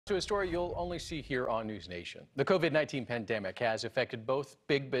to a story you'll only see here on NewsNation. The COVID-19 pandemic has affected both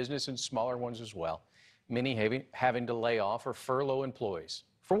big business and smaller ones as well, many having to lay off or furlough employees.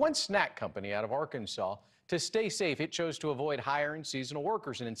 For one snack company out of Arkansas, to stay safe, it chose to avoid hiring seasonal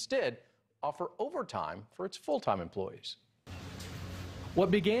workers and instead offer overtime for its full-time employees.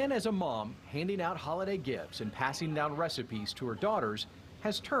 What began as a mom handing out holiday gifts and passing down recipes to her daughters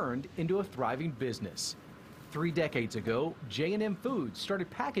has turned into a thriving business. 3 decades ago, J&M Foods started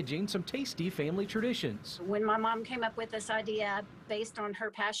packaging some tasty family traditions. When my mom came up with this idea based on her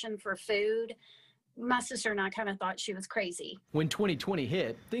passion for food, my sister and I kind of thought she was crazy. When 2020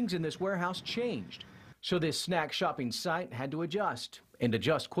 hit, things in this warehouse changed. So this snack shopping site had to adjust, and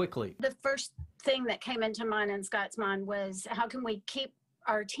adjust quickly. The first thing that came into mine and Scott's mind was, how can we keep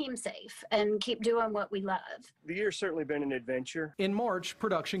our team safe and keep doing what we love? The year's certainly been an adventure. In March,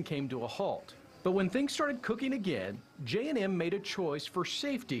 production came to a halt. But when things started cooking again, J&M made a choice for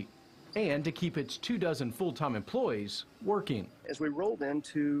safety and to keep its 24 full-time employees working. As we rolled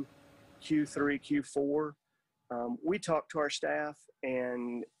into Q3, Q4, we talked to our staff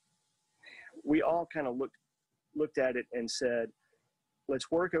and we all kind of looked at it and said, let's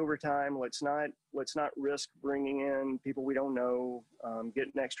work overtime. Let's not risk bringing in people we don't know,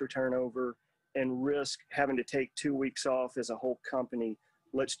 getting extra turnover, and risk having to take 2 weeks off as a whole company.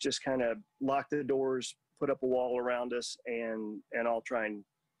 Let's just kind of lock the doors, put up a wall around us, and I'll try and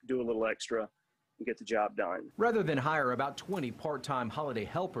do a little extra and get the job done. Rather than hire about 20 part-time holiday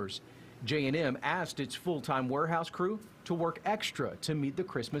helpers, J&M asked its full-time warehouse crew to work extra to meet the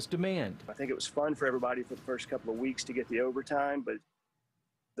Christmas demand. I think it was fun for everybody for the first couple of weeks to get the overtime, but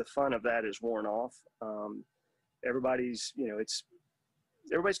the fun of that is worn off. Everybody's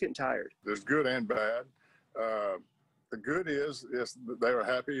getting tired. There's good and bad. The good is they were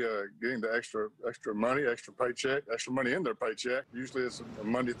happy getting the extra money, extra paycheck, extra money in their paycheck. Usually it's a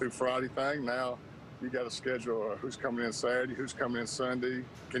Monday through Friday thing. Now you got to schedule who's coming in Saturday, who's coming in Sunday.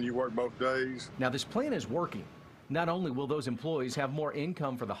 Can you work both days? Now this plan is working. Not only will those employees have more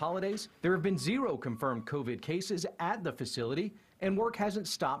income for the holidays, there have been 0 confirmed COVID cases at the facility, and work hasn't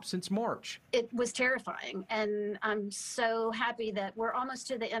stopped since March. It was terrifying, and I'm so happy that we're almost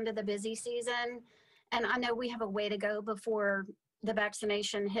to the end of the busy season. And I know we have a way to go before the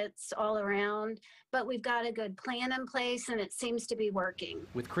vaccination hits all around, but we've got a good plan in place and it seems to be working.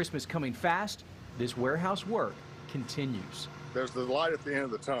 With Christmas coming fast, this warehouse work continues. There's the light at the end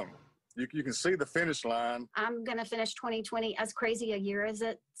of the tunnel. You can see the finish line. I'm going to finish 2020, as crazy a year as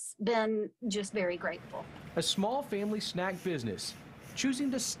it's been, just very grateful. A small family snack business choosing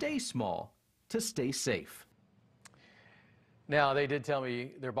to stay small to stay safe. Now, they did tell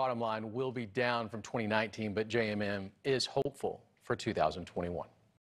me their bottom line will be down from 2019, but J&M is hopeful for 2021.